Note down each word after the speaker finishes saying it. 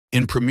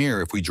In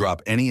Premiere, if we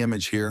drop any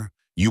image here,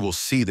 you will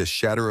see the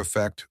shatter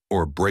effect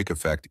or break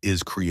effect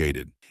is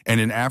created. And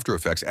in After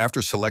Effects,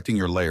 after selecting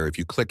your layer, if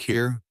you click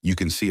here, you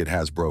can see it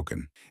has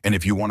broken. And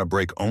if you want to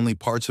break only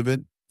parts of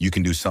it, you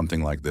can do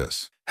something like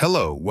this.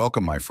 Hello,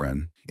 welcome my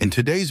friend. In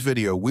today's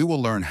video, we will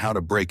learn how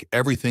to break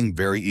everything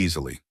very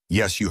easily.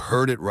 Yes, you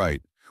heard it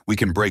right. We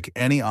can break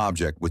any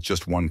object with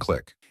just one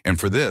click. And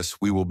for this,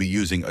 we will be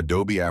using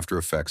Adobe After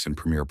Effects in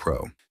Premiere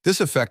Pro. This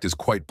effect is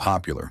quite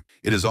popular.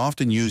 It is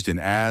often used in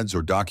ads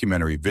or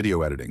documentary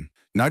video editing.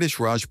 Nitish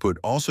Rajput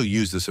also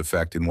used this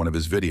effect in one of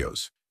his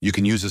videos. You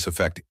can use this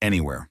effect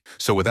anywhere.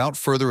 So without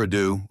further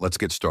ado, let's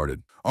get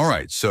started. All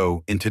right,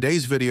 so in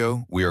today's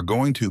video, we are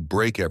going to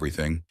break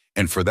everything.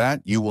 And for that,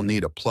 you will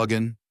need a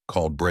plugin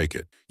called Break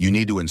It. You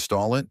need to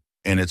install it,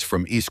 and it's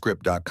from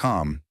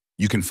escript.com.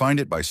 You can find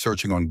it by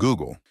searching on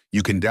Google.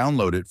 You can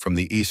download it from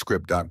the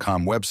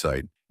escript.com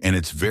website, and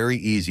it's very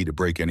easy to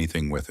break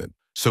anything with it.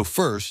 So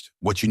first,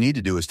 what you need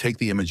to do is take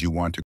the image you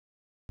want to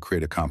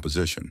create a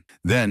composition.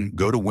 Then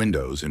go to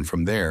Windows, and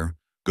from there,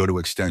 go to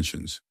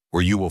Extensions,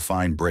 where you will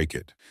find Break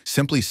It.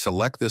 Simply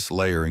select this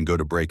layer and go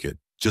to Break It.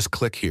 Just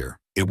click here.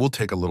 It will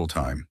take a little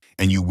time,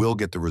 and you will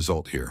get the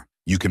result here.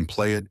 You can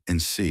play it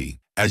and see.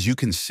 As you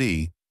can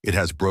see, it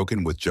has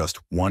broken with just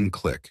one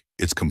click.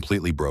 It's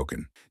completely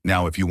broken.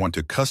 Now, if you want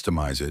to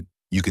customize it,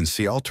 you can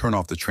see I'll turn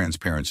off the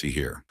transparency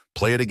here.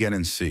 Play it again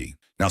and see.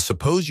 Now,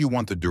 suppose you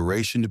want the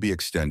duration to be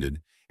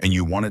extended and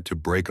you want it to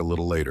break a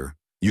little later.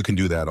 You can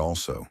do that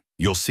also.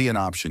 You'll see an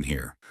option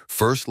here.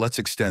 First, let's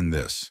extend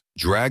this.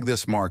 Drag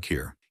this mark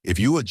here. If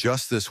you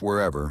adjust this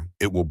wherever,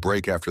 it will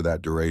break after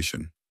that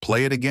duration.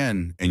 Play it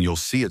again and you'll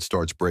see it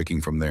starts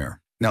breaking from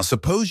there. Now,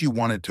 suppose you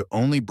want it to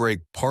only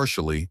break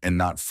partially and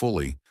not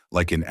fully,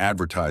 like in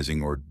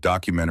advertising or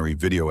documentary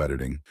video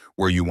editing,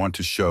 where you want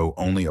to show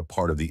only a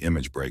part of the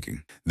image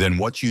breaking. Then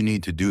what you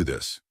need to do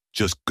this,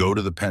 just go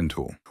to the pen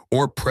tool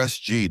or press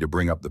G to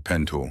bring up the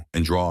pen tool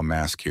and draw a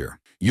mask here.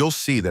 You'll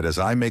see that as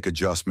I make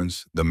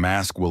adjustments, the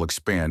mask will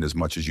expand as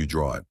much as you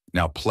draw it.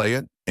 Now play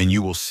it and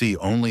you will see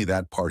only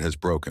that part has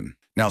broken.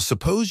 Now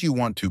suppose you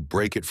want to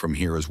break it from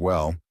here as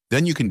well,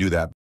 then you can do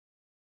that.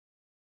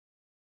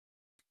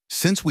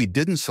 Since we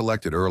didn't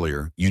select it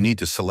earlier, you need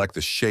to select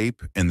the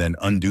shape and then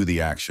undo the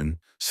action,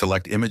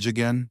 select image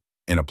again,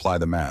 and apply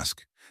the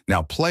mask.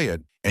 Now play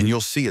it, and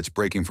you'll see it's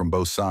breaking from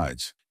both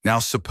sides. Now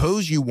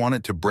suppose you want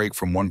it to break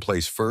from one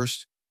place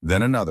first,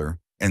 then another,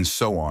 and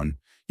so on.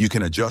 You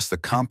can adjust the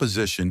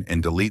composition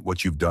and delete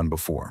what you've done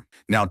before.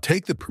 Now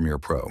take the Premiere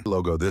Pro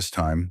logo this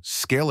time,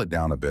 scale it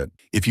down a bit.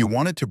 If you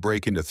want it to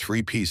break into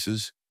 3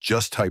 pieces,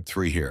 just type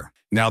 3 here.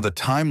 Now the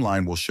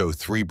timeline will show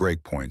 3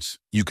 breakpoints.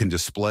 You can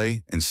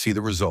display and see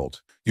the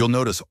result. You'll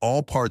notice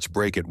all parts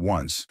break at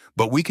once,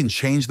 but we can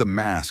change the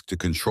mask to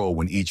control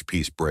when each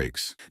piece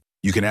breaks.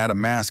 You can add a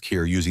mask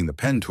here using the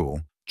pen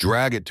tool,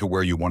 drag it to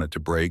where you want it to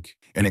break,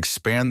 and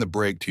expand the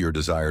break to your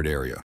desired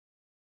area.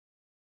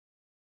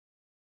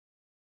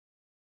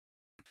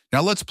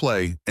 Now let's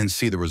play and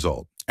see the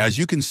result. As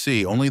you can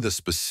see, only the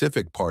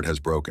specific part has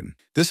broken.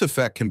 This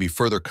effect can be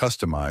further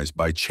customized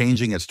by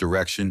changing its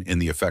direction in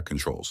the effect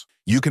controls.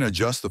 You can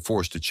adjust the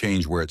force to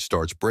change where it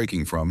starts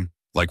breaking from,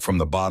 like from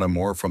the bottom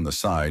or from the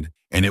side,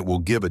 and it will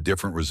give a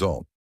different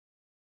result.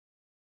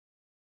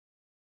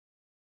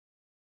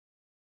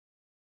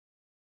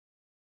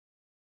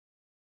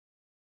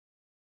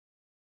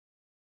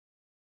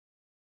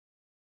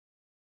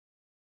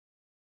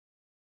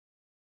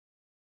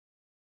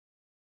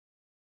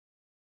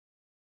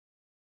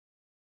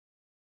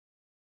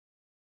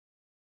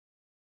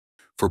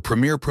 For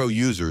Premiere Pro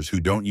users who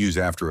don't use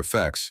After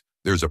Effects,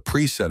 there's a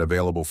preset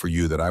available for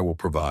you that I will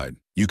provide.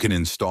 You can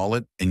install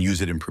it and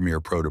use it in Premiere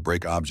Pro to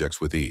break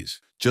objects with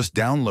ease. Just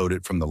download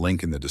it from the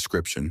link in the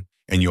description,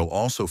 and you'll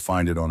also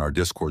find it on our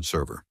Discord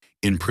server.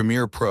 In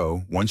Premiere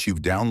Pro, once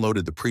you've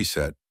downloaded the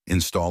preset,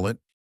 install it,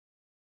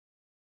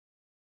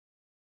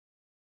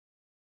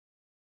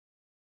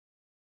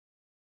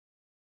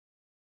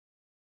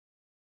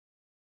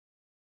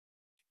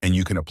 and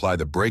you can apply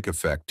the break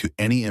effect to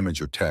any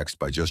image or text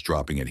by just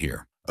dropping it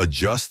here.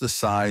 Adjust the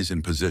size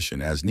and position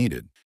as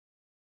needed.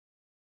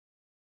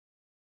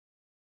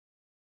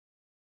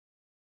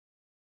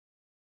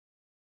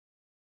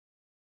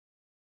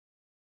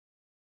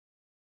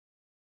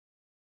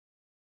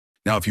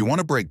 Now, if you want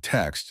to break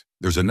text,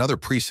 there's another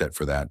preset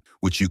for that,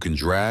 which you can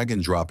drag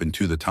and drop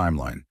into the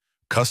timeline.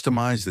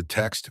 Customize the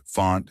text,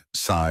 font,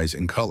 size,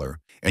 and color,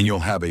 and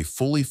you'll have a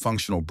fully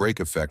functional break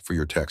effect for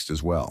your text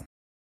as well.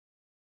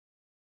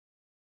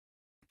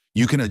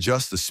 You can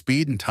adjust the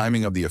speed and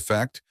timing of the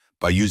effect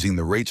by using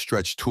the rate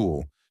stretch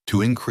tool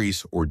to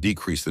increase or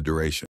decrease the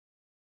duration.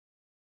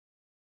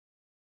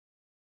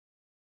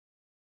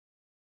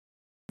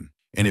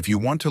 And if you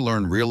want to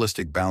learn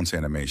realistic bounce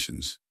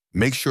animations,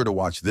 make sure to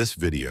watch this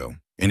video.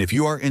 And if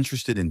you are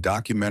interested in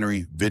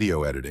documentary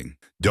video editing,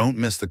 don't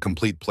miss the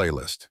complete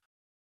playlist.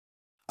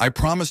 I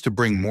promise to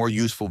bring more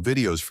useful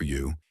videos for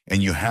you,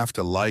 and you have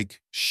to like,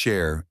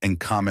 share,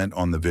 and comment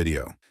on the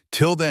video.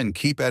 Till then,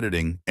 keep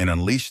editing and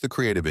unleash the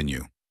creative in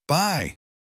you. Bye!